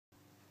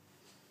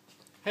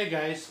Hey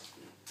guys,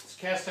 it's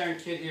Cast Iron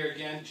Kid here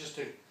again, just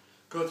to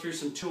go through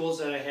some tools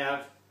that I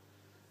have.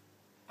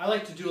 I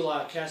like to do a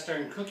lot of cast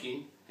iron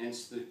cooking,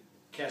 hence the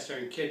Cast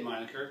Iron Kid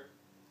moniker.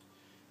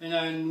 And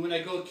then when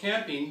I go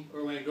camping,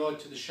 or when I go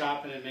to the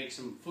shop and I make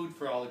some food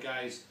for all the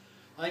guys,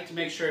 I like to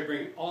make sure I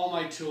bring all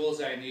my tools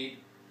I need,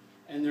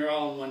 and they're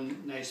all in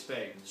one nice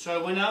bag. So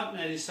I went out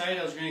and I decided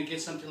I was going to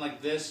get something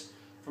like this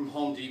from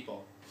Home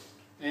Depot.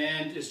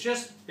 And it's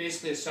just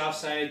basically a soft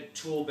side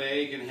tool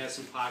bag, and it has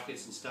some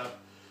pockets and stuff.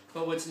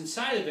 But what's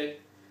inside of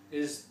it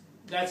is,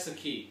 that's the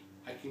key.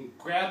 I can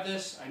grab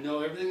this, I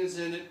know everything is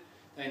in it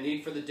that I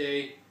need for the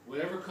day.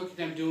 Whatever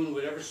cooking I'm doing,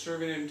 whatever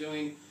serving I'm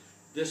doing,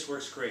 this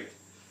works great.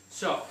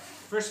 So,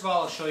 first of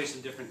all, I'll show you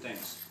some different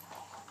things.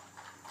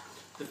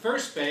 The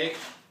first bag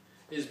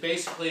is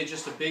basically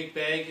just a big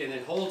bag, and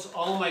it holds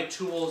all my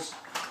tools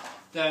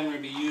that I'm going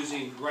to be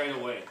using right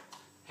away.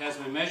 It has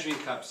my measuring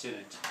cups in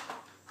it.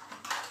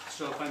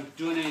 So if I'm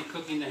doing any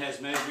cooking that has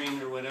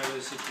measuring or whatever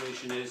the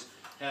situation is,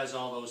 it has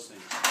all those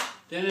things.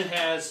 Then it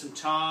has some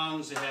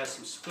tongs, it has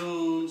some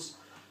spoons,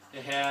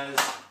 it has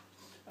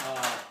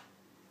a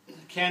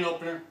can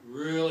opener,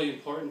 really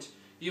important.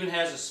 Even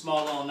has a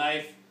small little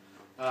knife,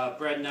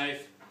 bread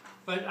knife.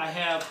 But I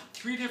have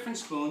 3 different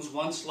spoons,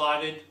 one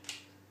slotted,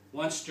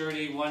 one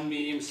sturdy, one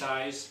medium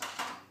size.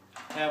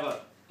 I have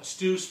a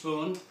stew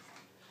spoon,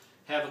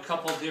 have a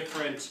couple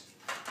different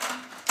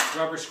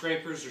rubber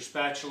scrapers or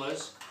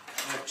spatulas.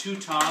 I have 2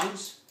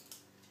 tongs.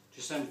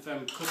 Just if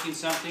I'm cooking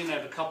something, I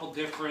have a couple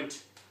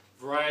different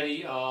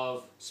variety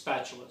of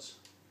spatulas.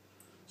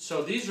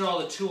 So these are all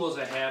the tools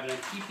I have, and I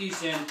keep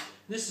these in.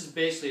 This is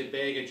basically a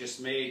bag I just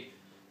made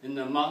in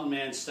the Mountain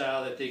Man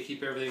style, that they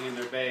keep everything in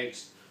their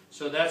bags.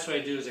 So that's what I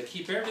do, is I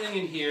keep everything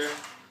in here.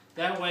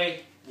 That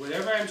way,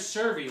 whatever I'm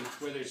serving,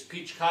 whether it's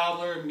peach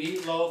cobbler,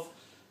 meatloaf,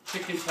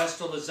 chicken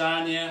pesto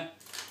lasagna,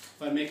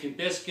 if I'm making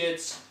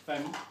biscuits, if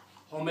I'm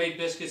homemade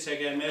biscuits, I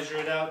gotta measure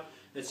it out.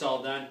 It's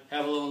all done.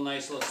 Have a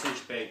nice little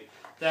cinch bag.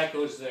 That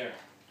goes there.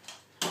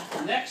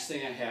 The next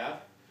thing I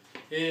have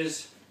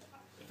is,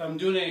 if I'm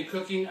doing any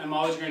cooking, I'm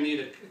always going to need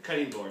a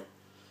cutting board.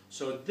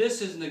 So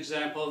this is an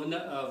example of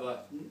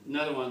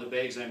another one of the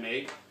bags I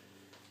made.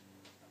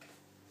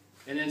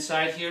 And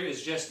inside here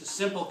is just a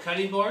simple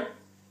cutting board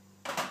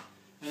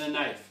and a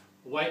knife.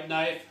 A white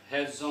knife,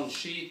 has its own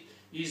sheath,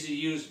 easy to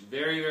use,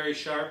 very, very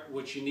sharp.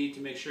 What you need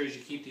to make sure is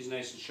you keep these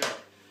nice and sharp.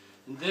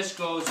 And this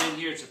goes in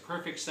here. It's a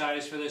perfect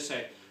size for this.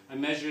 I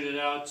measured it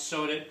out,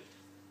 sewed it,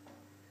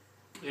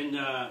 and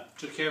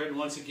took care of it. And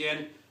once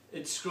again,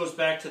 it goes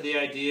back to the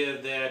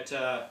idea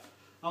that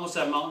almost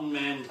that Mountain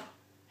Man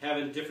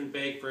having a different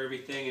bag for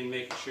everything and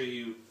making sure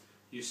you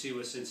see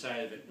what's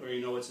inside of it, or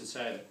you know what's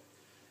inside of it.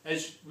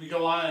 As we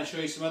go on and show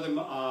you some other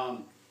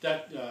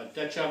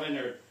Dutch oven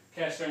or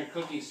cast iron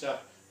cooking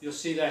stuff, you'll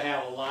see that I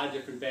have a lot of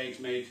different bags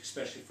made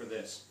especially for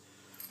this.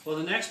 Well,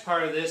 the next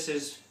part of this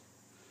is,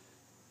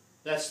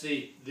 that's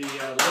the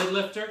lid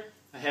lifter.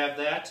 I have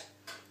that.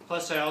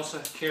 Plus I also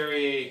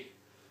carry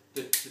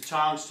the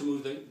tongs to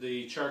move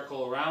the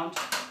charcoal around.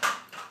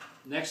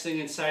 Next thing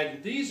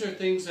inside, these are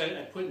things that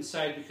I put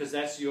inside because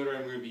that's the order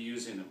I'm going to be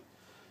using them.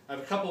 I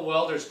have a couple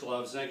welder's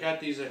gloves, and I got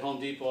these at Home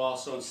Depot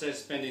also. Instead of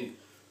spending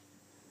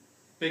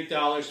big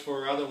dollars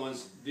for other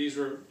ones, these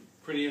were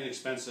pretty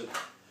inexpensive.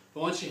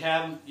 But once you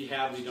have them, you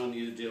don't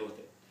need to deal with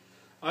it.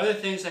 Other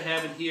things I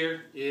have in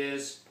here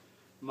is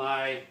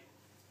my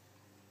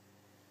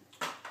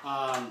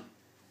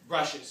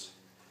brushes.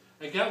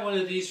 I got one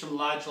of these from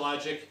Lodge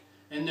Logic,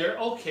 and they're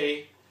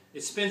okay.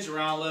 It spins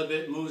around a little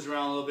bit, moves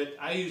around a little bit.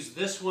 I use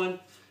this one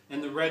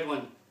and the red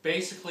one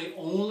basically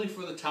only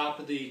for the top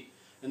of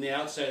and the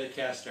outside of the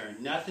cast iron,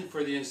 nothing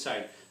for the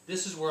inside.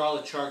 This is where all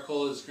the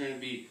charcoal is going to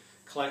be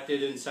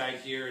collected inside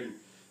here, and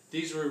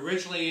these were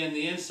originally in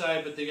the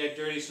inside, but they got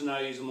dirty, so now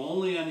I use them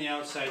only on the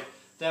outside.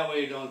 That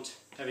way you don't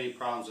have any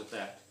problems with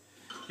that.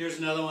 Here's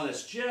another one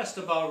that's just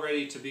about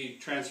ready to be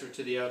transferred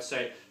to the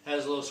outside.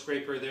 Has a little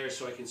scraper there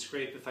so I can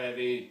scrape if I have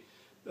any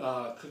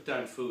cooked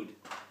on food.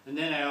 And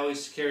then I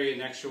always carry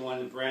an extra one,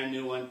 a brand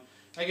new one.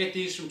 I get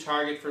these from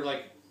Target for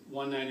like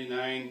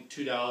 $1.99,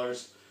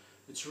 $2.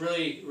 It's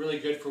really, really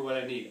good for what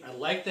I need. I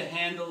like the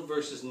handle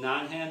versus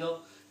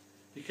non-handle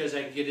because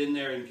I can get in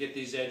there and get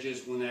these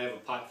edges when I have a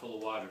pot full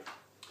of water.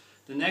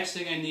 The next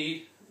thing I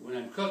need when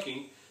I'm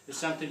cooking is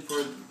something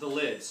for the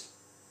lids.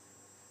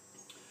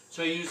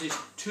 So I use these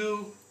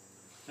 2.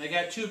 I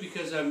got 2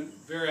 because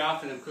very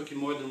often I'm cooking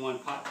more than one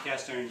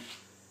cast iron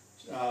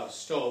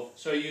stove,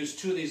 so I use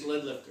 2 of these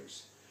lid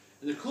lifters.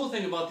 And the cool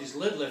thing about these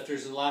lid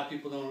lifters, and a lot of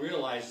people don't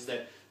realize, is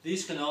that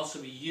these can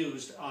also be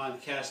used on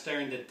cast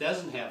iron that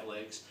doesn't have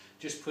legs.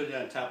 Just put it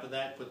on top of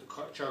that, put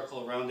the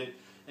charcoal around it,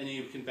 and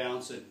you can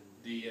balance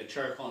the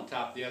charcoal on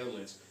top of the other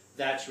lids.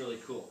 That's really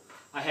cool.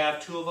 I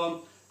have 2 of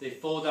them. They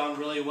fold down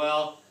really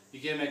well. You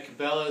get them at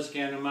Cabela's,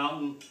 Gander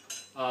Mountain,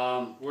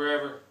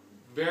 wherever.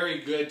 Very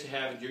good to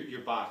have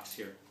your box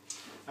here.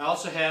 I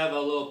also have a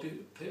little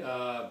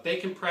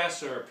bacon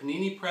press or a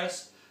panini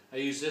press. I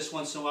use this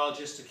once in a while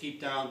just to keep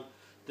down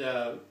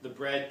the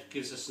bread.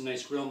 Gives us some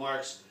nice grill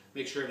marks.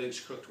 Make sure everything's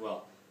cooked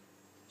well.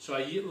 So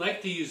I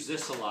like to use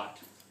this a lot.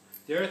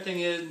 The other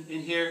thing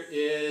in here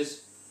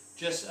is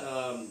just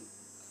a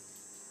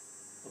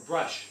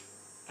brush.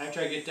 After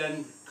I get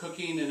done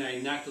cooking and I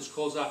knock those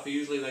coals off, I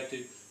usually like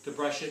to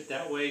brush it.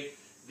 That way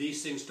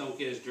these things don't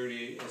get as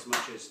dirty as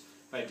much as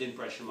if I didn't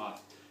brush them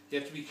off. You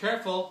have to be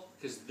careful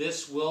because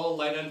this will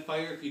light on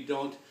fire if you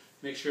don't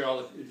make sure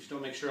all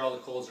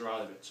the coals are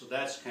out of it. So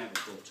that's kind of a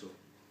cool tool.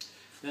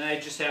 Then I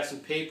just have some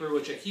paper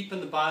which I keep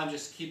on the bottom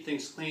just to keep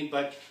things clean,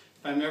 but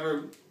if I'm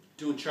ever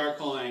doing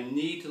charcoal and I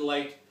need to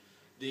light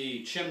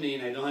the chimney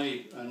and I don't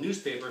have any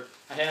newspaper,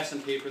 I have some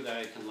paper that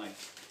I can light.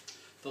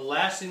 The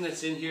last thing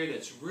that's in here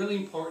that's really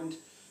important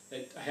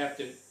that I have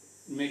to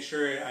make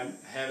sure I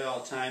have it all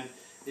the time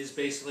is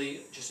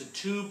basically just a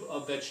tube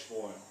of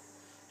vegetable oil.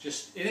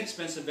 Just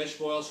inexpensive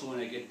vegetable oil, so when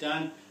I get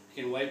done I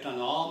can wipe down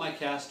all my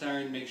cast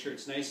iron, make sure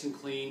it's nice and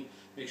clean,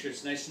 make sure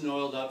it's nice and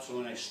oiled up, so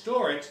when I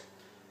store it,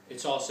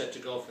 it's all set to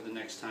go for the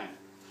next time.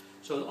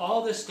 So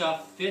all this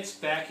stuff fits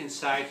back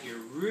inside here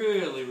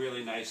really,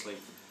 really nicely.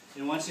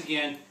 And once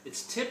again,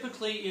 it's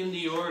typically in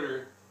the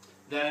order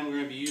that I'm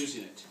going to be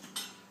using it.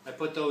 I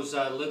put those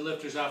lid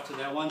lifters off to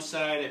that one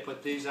side, I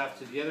put these off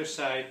to the other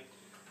side.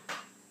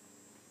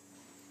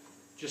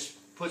 Just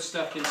put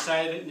stuff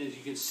inside of it, and as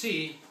you can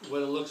see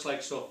what it looks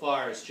like so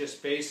far, it's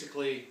just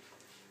basically,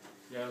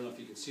 I don't know if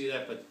you can see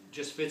that, but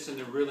just fits in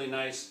there really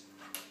nice.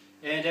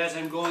 And as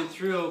I'm going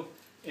through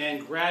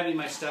and grabbing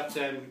my stuff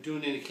that I'm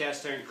doing in the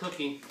cast iron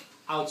cooking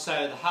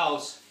outside of the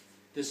house,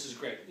 this is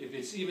great. If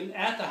it's even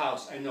at the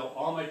house, I know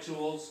all my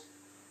tools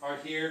are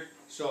here,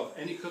 so if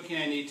any cooking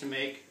I need to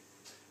make,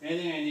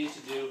 anything I need to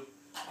do,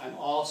 I'm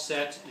all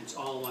set and it's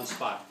all in one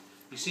spot.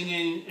 You've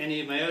seen any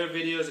of my other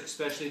videos,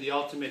 especially the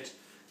Ultimate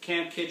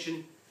Camp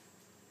Kitchen,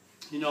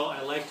 you know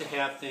I like to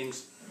have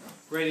things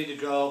ready to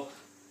go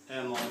at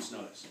a moment's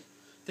notice.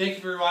 Thank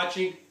you for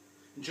watching.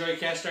 Enjoy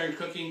cast iron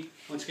cooking.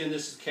 Once again,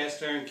 this is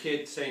Cast Iron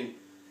Kid saying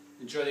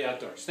enjoy the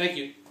outdoors. Thank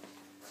you.